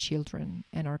to our children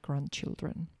and our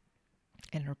grandchildren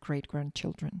and our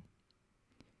great-grandchildren.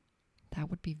 That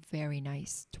would be very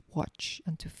nice to watch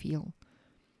and to feel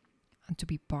and to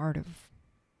be part of.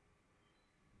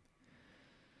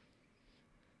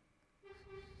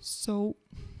 So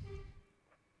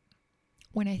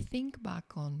when I think back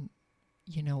on,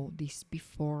 this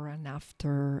before and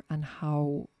after, and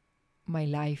how my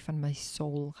life and my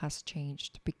soul has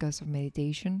changed because of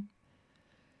meditation,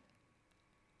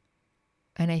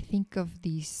 and I think of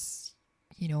this,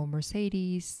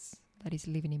 Mercedes that is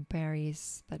living in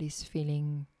Paris, that is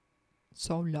feeling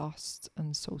so lost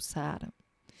and so sad.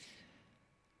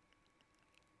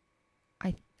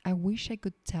 I wish I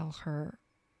could tell her,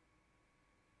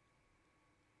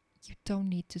 you don't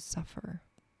need to suffer.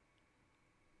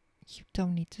 You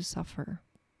don't need to suffer.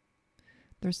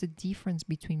 There's a difference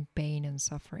between pain and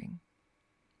suffering.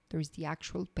 There's the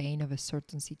actual pain of a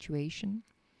certain situation,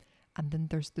 and then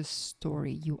there's the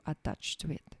story you attach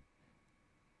to it.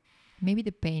 Maybe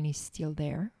the pain is still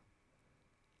there,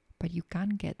 but you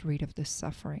can't get rid of the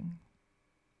suffering.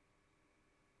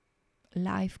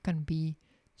 Life can be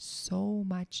so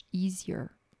much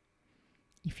easier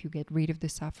if you get rid of the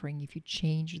suffering, if you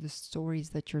change the stories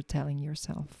that you're telling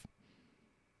yourself.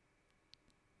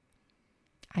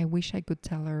 I wish I could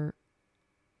tell her,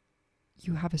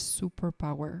 you have a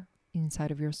superpower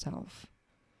inside of yourself,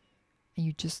 and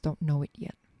you just don't know it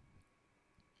yet.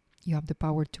 You have the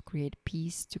power to create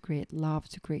peace, to create love,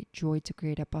 to create joy, to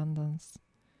create abundance.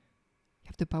 You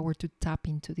have the power to tap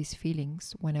into these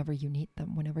feelings whenever you need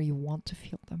them, whenever you want to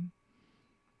feel them.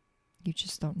 You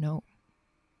just don't know.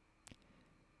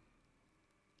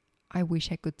 I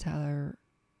wish I could tell her,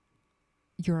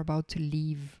 you're about to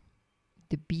leave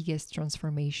the biggest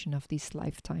transformation of this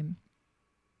lifetime.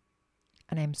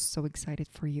 And I'm so excited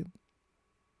for you.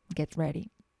 Get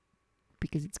ready,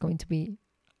 because it's going to be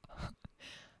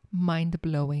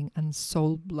mind-blowing and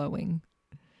soul-blowing.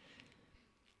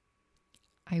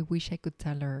 I wish I could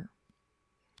tell her,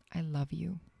 I love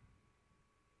you.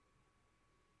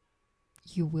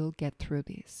 You will get through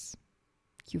this.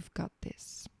 You've got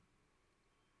this.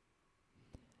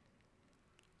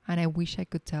 And I wish I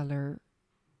could tell her,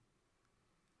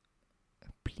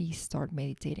 please start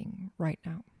meditating right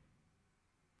now.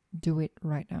 Do it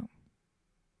right now.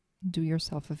 Do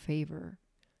yourself a favor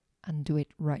and do it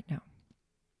right now.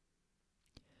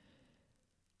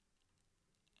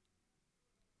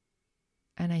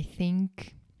 And I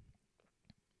think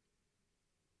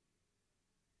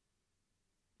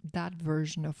that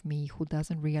version of me who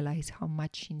doesn't realize how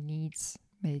much she needs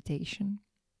meditation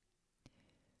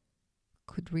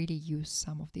could really use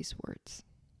some of these words.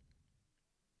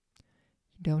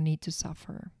 You don't need to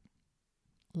suffer.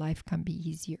 Life can be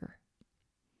easier.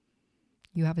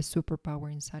 You have a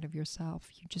superpower inside of yourself.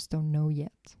 You just don't know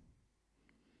yet.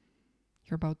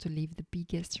 You're about to live the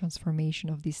biggest transformation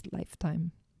of this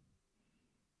lifetime.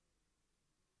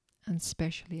 And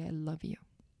especially, I love you.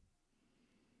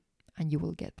 And you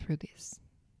will get through this.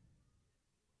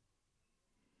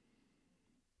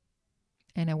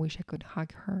 And I wish I could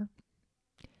hug her.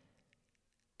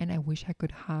 And I wish I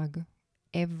could hug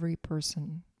every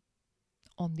person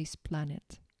on this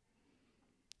planet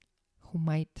who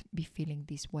might be feeling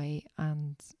this way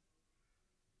and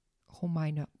who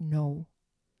might not know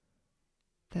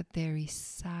that there is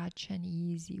such an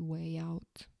easy way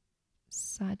out.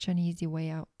 Such an easy way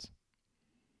out.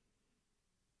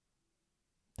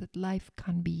 That life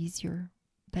can be easier.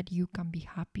 That you can be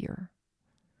happier.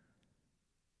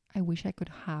 I wish I could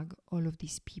hug all of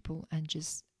these people and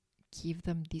just give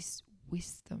them this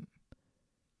wisdom.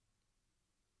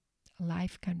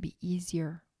 Life can be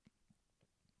easier.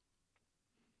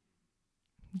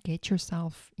 Get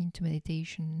yourself into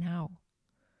meditation now.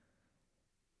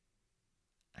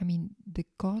 I mean, the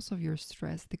cause of your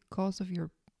stress, the cause of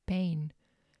your pain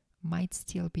might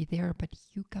still be there, but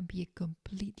you can be a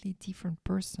completely different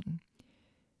person.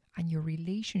 And your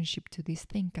relationship to this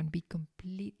thing can be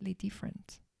completely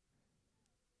different.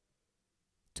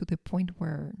 To the point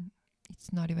where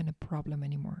it's not even a problem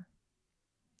anymore.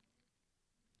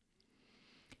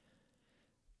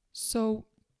 So,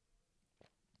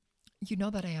 you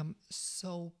know that I am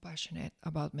so passionate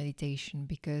about meditation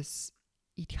because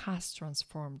it has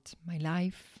transformed my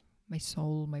life, my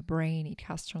soul, my brain. It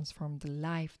has transformed the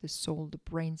life, the soul, the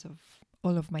brains of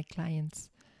all of my clients.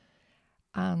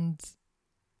 And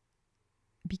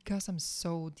because I'm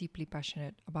so deeply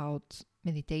passionate about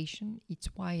meditation, it's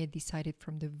why I decided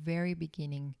from the very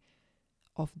beginning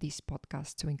of this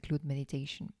podcast to include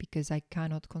meditation, because I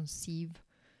cannot conceive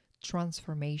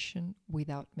transformation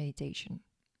without meditation.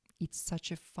 It's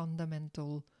such a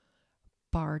fundamental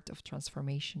part of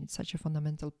transformation. It's such a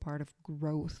fundamental part of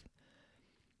growth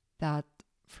that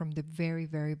from the very,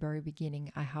 very, very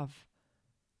beginning, I have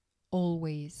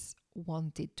always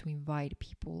wanted to invite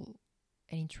people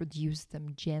and introduce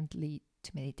them gently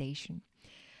to meditation.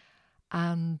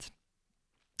 And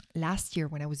last year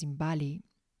when I was in Bali,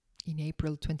 in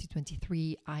April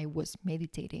 2023, I was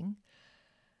meditating.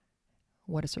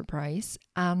 What a surprise.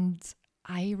 And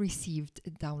I received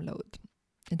a download.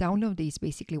 A download is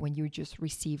basically when you just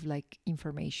receive like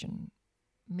information,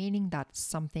 meaning that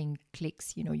something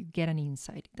clicks, you get an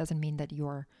insight. It doesn't mean that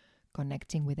you're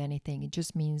connecting with anything. It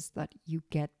just means that you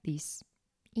get this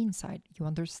insight, you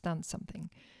understand something.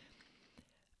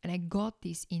 And I got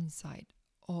this insight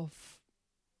of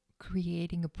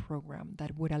creating a program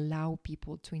that would allow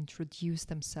people to introduce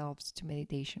themselves to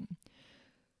meditation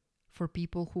for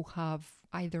people who have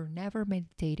either never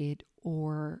meditated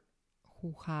or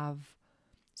who have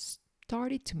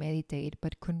started to meditate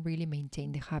but couldn't really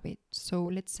maintain the habit. So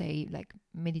let's say like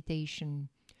meditation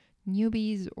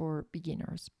newbies or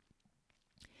beginners.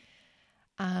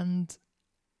 And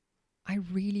I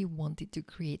really wanted to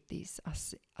create this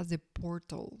as a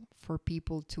portal for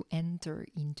people to enter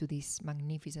into this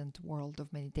magnificent world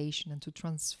of meditation and to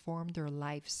transform their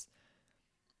lives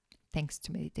thanks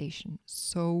to meditation.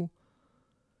 So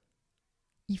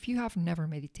if you have never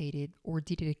meditated or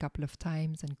did it a couple of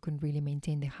times and couldn't really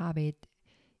maintain the habit,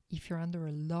 if you're under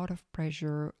a lot of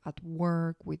pressure at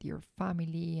work, with your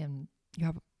family, and you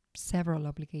have several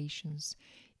obligations,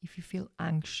 if you feel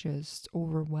anxious,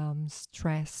 overwhelmed,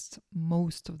 stressed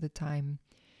most of the time,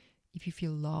 if you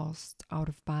feel lost, out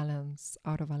of balance,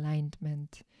 out of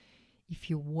alignment, if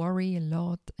you worry a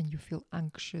lot and you feel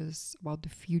anxious about the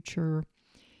future,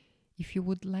 if you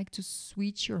would like to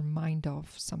switch your mind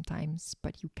off sometimes,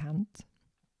 but you can't,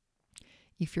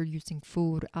 if you're using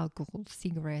food, alcohol,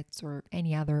 cigarettes, or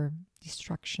any other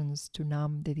distractions to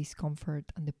numb the discomfort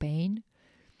and the pain,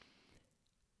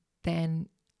 then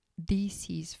this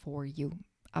is for you.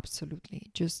 Absolutely.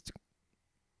 Just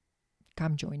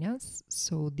come join us.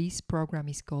 So this program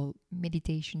is called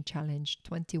Meditation Challenge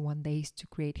 21 Days to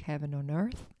Create Heaven on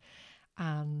Earth.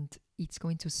 And it's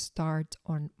going to start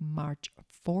on March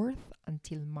 4th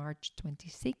until March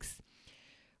 26th.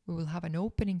 We will have an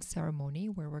opening ceremony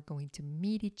where we're going to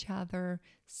meet each other,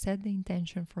 set the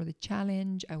intention for the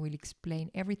challenge. I will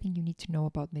explain everything you need to know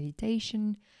about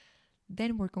meditation.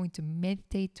 Then we're going to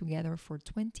meditate together for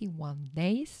 21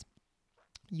 days.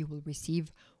 You will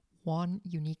receive one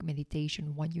unique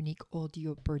meditation, one unique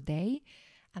audio per day.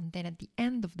 And then at the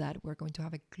end of that, we're going to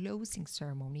have a closing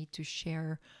ceremony to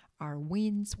share our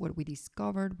wins, what we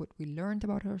discovered, what we learned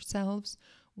about ourselves,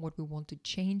 what we want to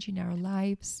change in our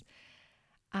lives.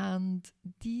 And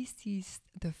this is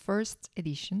the first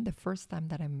edition, the first time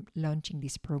that I'm launching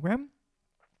this program.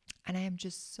 And I am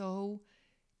just so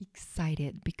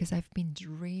excited because I've been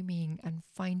dreaming and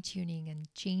fine-tuning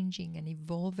and changing and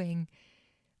evolving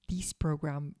this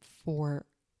program for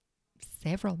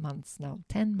several months now,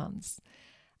 10 months,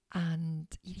 and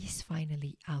it is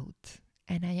finally out.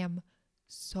 And I am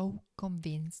so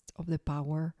convinced of the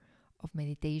power of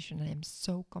meditation. I am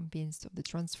so convinced of the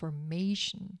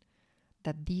transformation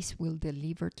that this will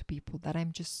deliver to people that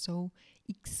I'm just so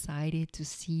excited to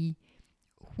see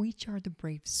which are the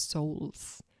brave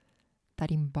souls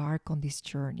that embark on this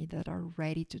journey, that are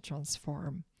ready to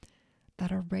transform,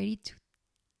 that are ready to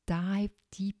dive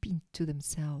deep into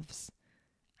themselves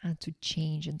and to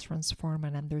change and transform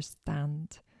and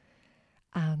understand.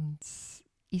 And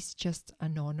it's just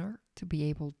an honor to be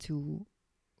able to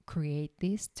create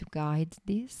this, to guide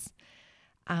this.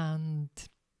 And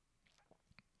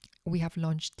we have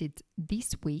launched it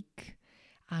this week,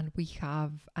 and we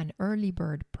have an early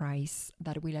bird price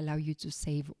that will allow you to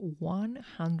save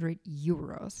 100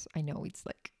 euros. I know it's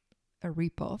like a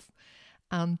ripoff,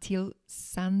 until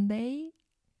Sunday,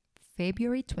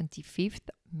 February 25th,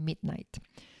 midnight.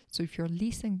 So if you're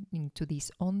listening to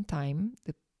this on time,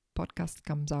 the podcast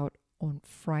comes out on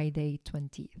Friday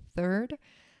 23rd,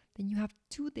 then you have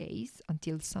 2 days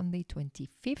until Sunday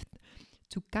 25th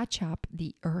to catch up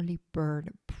the early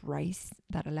bird price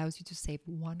that allows you to save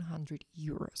 100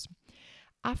 euros.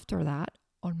 After that,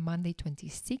 on Monday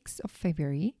 26th of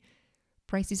February,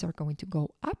 prices are going to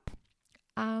go up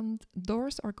and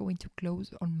doors are going to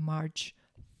close on March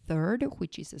 3rd,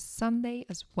 which is a Sunday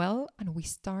as well, and we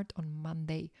start on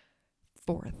Monday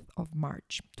 4th of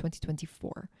March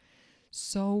 2024.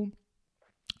 So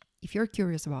if you're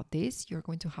curious about this, you're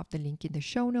going to have the link in the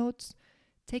show notes.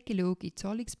 Take a look. It's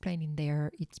all explained in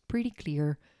there. It's pretty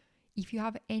clear. If you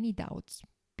have any doubts,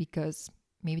 because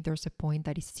maybe there's a point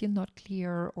that is still not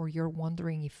clear, or you're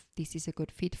wondering if this is a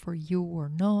good fit for you or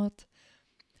not,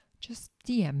 just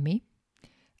DM me.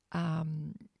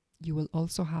 You will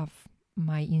also have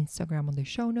my Instagram on the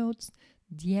show notes.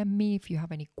 DM me if you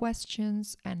have any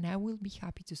questions, and I will be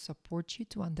happy to support you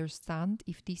to understand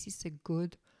if this is a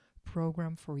good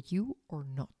program for you or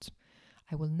not.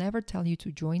 I will never tell you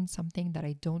to join something that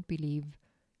I don't believe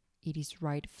it is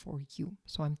right for you.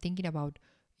 So I'm thinking about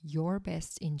your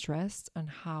best interests and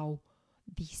how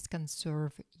this can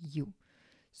serve you.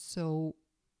 So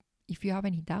if you have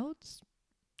any doubts,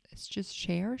 let's just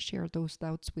share those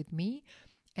doubts with me,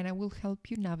 and I will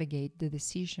help you navigate the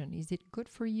decision. Is it good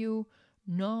for you?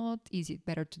 Not? Is it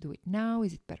better to do it now?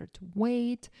 Is it better to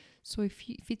wait? So if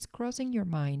it's crossing your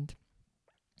mind,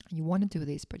 you want to do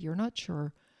this, but you're not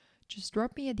sure, just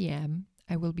drop me a DM.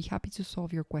 I will be happy to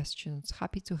solve your questions,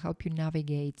 happy to help you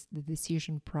navigate the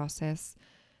decision process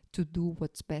to do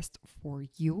what's best for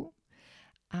you.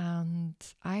 And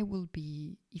I will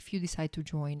be, if you decide to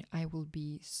join, I will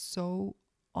be so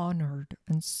honored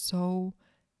and so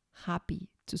happy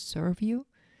to serve you,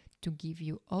 to give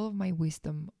you all of my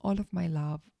wisdom, all of my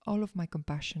love, all of my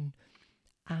compassion,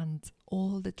 and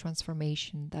all the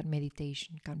transformation that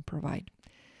meditation can provide.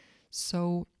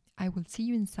 So I will see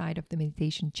you inside of the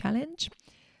meditation challenge.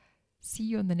 See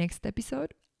you on the next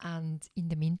episode. And in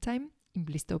the meantime, in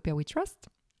Blistopia we trust.